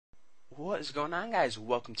What is going on, guys?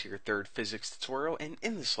 Welcome to your third physics tutorial, and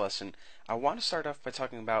in this lesson I want to start off by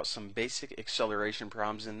talking about some basic acceleration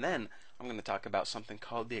problems, and then I'm going to talk about something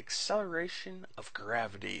called the acceleration of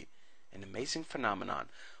gravity, an amazing phenomenon.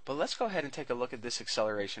 But let's go ahead and take a look at this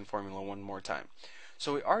acceleration formula one more time.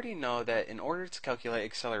 So we already know that in order to calculate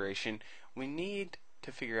acceleration, we need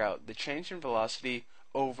to figure out the change in velocity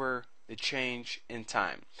over the change in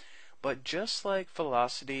time. But just like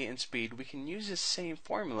velocity and speed, we can use this same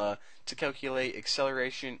formula to calculate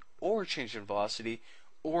acceleration or change in velocity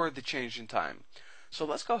or the change in time. So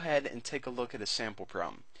let's go ahead and take a look at a sample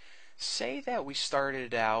problem. Say that we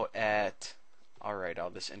started out at, I'll write all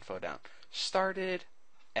this info down, started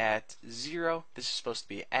at 0, this is supposed to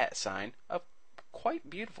be an @ sign, a quite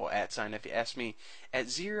beautiful @ sign if you ask me, at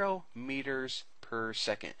 0 meters per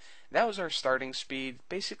second. That was our starting speed.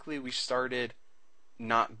 Basically we started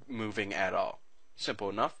not moving at all. Simple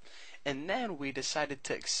enough. And then we decided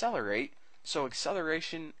to accelerate, so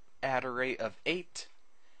acceleration at a rate of 8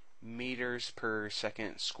 meters per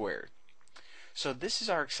second squared. So this is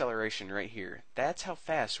our acceleration right here. That's how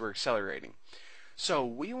fast we're accelerating. So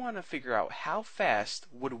we want to figure out how fast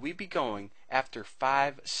would we be going after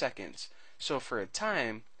 5 seconds. So for a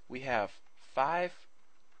time, we have 5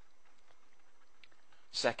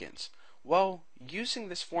 seconds. Well, using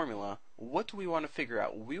this formula, what do we want to figure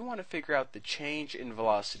out? We want to figure out the change in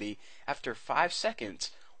velocity after 5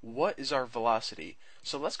 seconds. What is our velocity?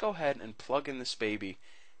 So let's go ahead and plug in this baby.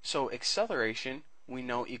 So acceleration, we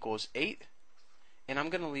know, equals 8, and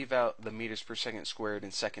I'm going to leave out the meters per second squared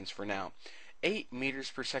in seconds for now. 8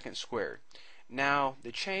 meters per second squared. Now,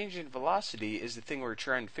 the change in velocity is the thing we're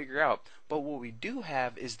trying to figure out, but what we do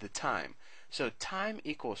have is the time. So time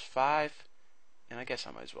equals 5, and I guess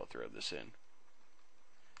I might as well throw this in,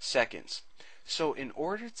 seconds. So in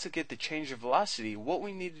order to get the change of velocity, what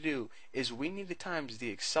we need to do is we need to times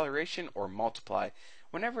the acceleration or multiply.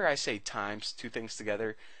 Whenever I say times two things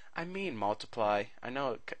together, I mean multiply. I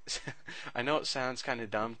know I know it sounds kind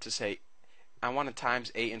of dumb to say I want to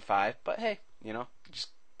times 8 and 5, but hey, just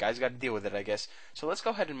guys got to deal with it, I guess. So let's go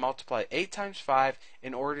ahead and multiply 8 times 5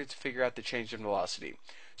 in order to figure out the change in velocity.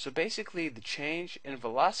 So basically the change in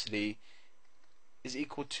velocity is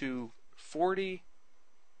equal to 40,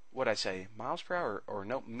 what'd I say, miles per hour, or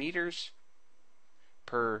no, meters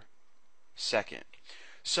per second.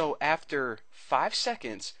 So after 5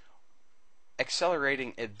 seconds,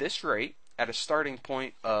 accelerating at this rate, at a starting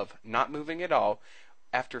point of not moving at all,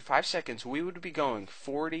 after 5 seconds, we would be going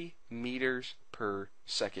 40 meters per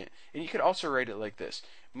second. And you could also write it like this,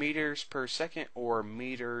 meters per second or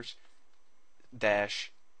meters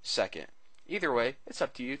dash second. Either way, it's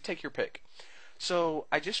up to you. Take your pick. So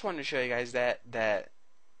I just wanted to show you guys that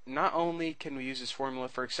not only can we use this formula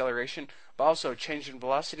for acceleration, but also change in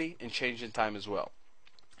velocity and change in time as well.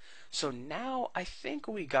 So now I think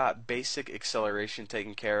we got basic acceleration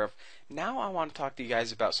taken care of. Now I want to talk to you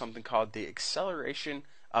guys about something called the acceleration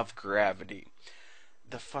of gravity.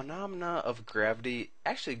 The phenomena of gravity,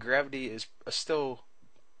 actually gravity is a still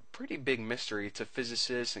pretty big mystery to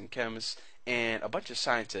physicists and chemists and a bunch of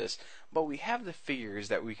scientists, but we have the figures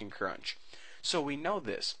that we can crunch. So we know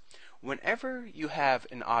this. Whenever you have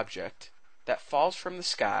an object that falls from the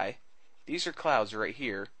sky, these are clouds right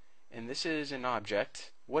here, and this is an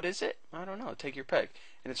object. What is it? I don't know. Take your pick.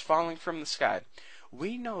 And it's falling from the sky.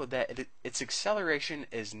 We know that its acceleration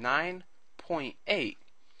is 9.8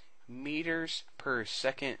 meters per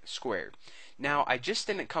second squared. Now, I just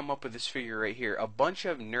didn't come up with this figure right here. A bunch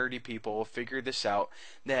of nerdy people figured this out,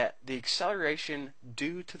 that the acceleration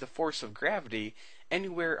due to the force of gravity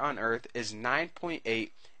anywhere on Earth is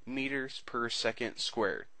 9.8 meters per second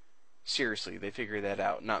squared. Seriously, they figured that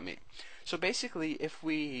out, not me. So basically, if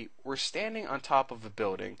we were standing on top of a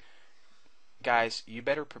building, guys, you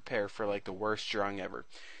better prepare for like the worst drawing ever.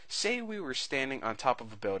 Say we were standing on top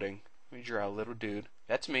of a building. Let me draw a little dude.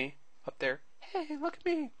 That's me, up there. Hey, look at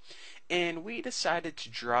me. And we decided to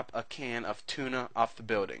drop a can of tuna off the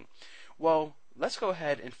building. Well, let's go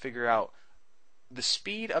ahead and figure out the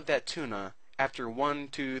speed of that tuna after 1,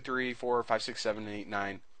 2, 3, 4, 5, 6, 7, 8,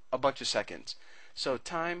 9, a bunch of seconds. So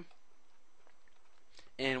time,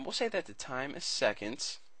 and we'll say that the time is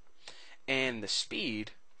seconds, and the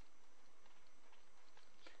speed,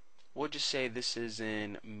 we'll just say this is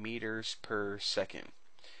in meters per second.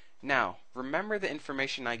 Now, remember the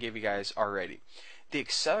information I gave you guys already. The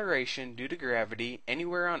acceleration due to gravity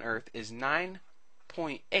anywhere on Earth is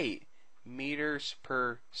 9.8 meters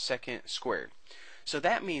per second squared. So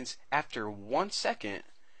that means after 1 second,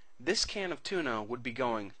 this can of tuna would be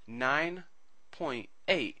going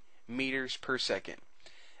 9.8 meters per second.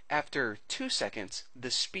 After 2 seconds,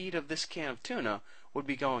 the speed of this can of tuna would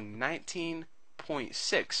be going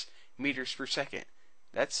 19.6 meters per second.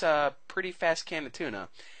 That's a pretty fast can of tuna.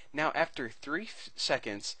 Now, after 3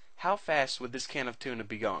 seconds, how fast would this can of tuna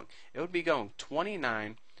be going? It would be going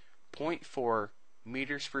 29.4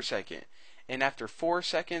 meters per second. And after 4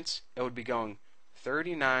 seconds, it would be going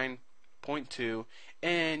 39.2.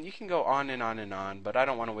 And you can go on and on and on, but I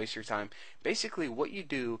don't want to waste your time. Basically, what you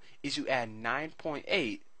do is you add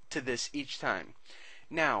 9.8 to this each time.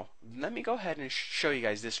 Now, let me go ahead and show you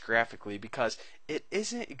guys this graphically because it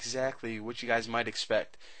isn't exactly what you guys might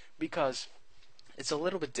expect because it's a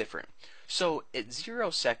little bit different. So at 0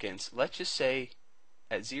 seconds, let's just say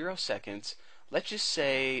it's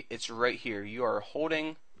right here. You are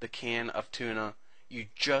holding the can of tuna. You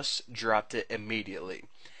just dropped it immediately.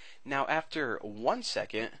 Now after 1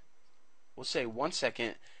 second, we'll say 1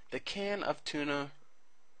 second, the can of tuna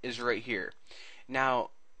is right here. Now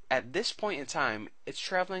at this point in time, it's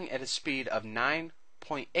traveling at a speed of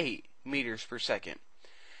 9.8 meters per second.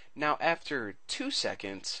 Now after 2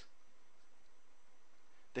 seconds,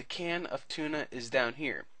 the can of tuna is down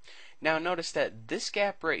here. Now notice that this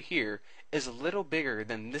gap right here is a little bigger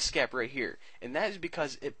than this gap right here, and that is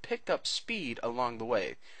because it picked up speed along the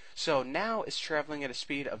way. So now it's traveling at a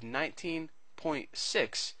speed of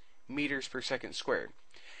 19.6 meters per second squared.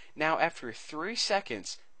 Now after 3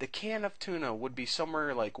 seconds, the can of tuna would be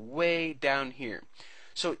somewhere like way down here.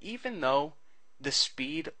 So even though the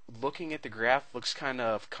speed looking at the graph looks kind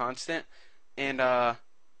of constant, and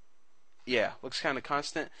looks kind of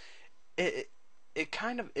constant, it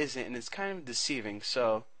kind of isn't, and it's kind of deceiving.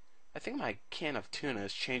 So I think my can of tuna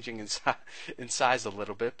is changing in size a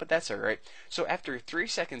little bit, but that's alright. So after 3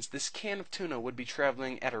 seconds, this can of tuna would be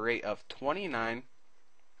traveling at a rate of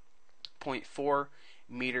 29.4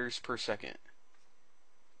 meters per second.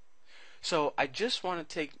 So I just want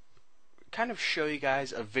to kind of show you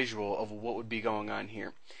guys a visual of what would be going on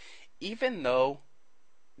here. Even though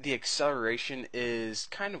the acceleration is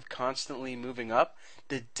kind of constantly moving up,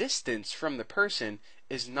 the distance from the person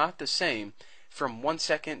is not the same from 1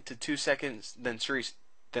 second to 2 seconds, then 3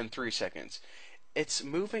 seconds. It's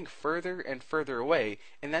moving further and further away,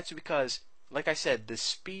 and that's because, like I said, the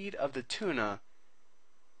speed of the tuna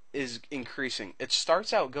is increasing. It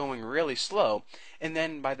starts out going really slow, and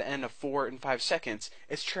then by the end of 4 and 5 seconds,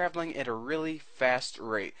 it's traveling at a really fast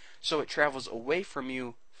rate. So it travels away from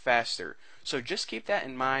you faster. So just keep that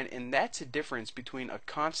in mind, and that's a difference between a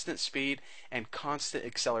constant speed and constant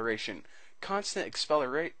acceleration. Constant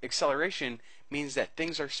acceleration means that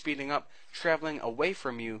things are speeding up, traveling away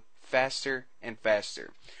from you faster and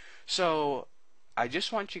faster. So I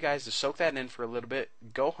just want you guys to soak that in for a little bit.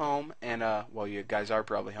 Go home and, well, you guys are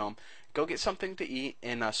probably home. Go get something to eat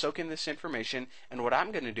and soak in this information. And what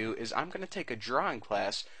I'm going to do is I'm going to take a drawing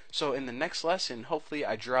class. So in the next lesson, hopefully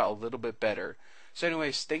I draw a little bit better. So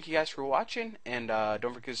anyways, thank you guys for watching. And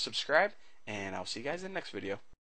don't forget to subscribe. And I'll see you guys in the next video.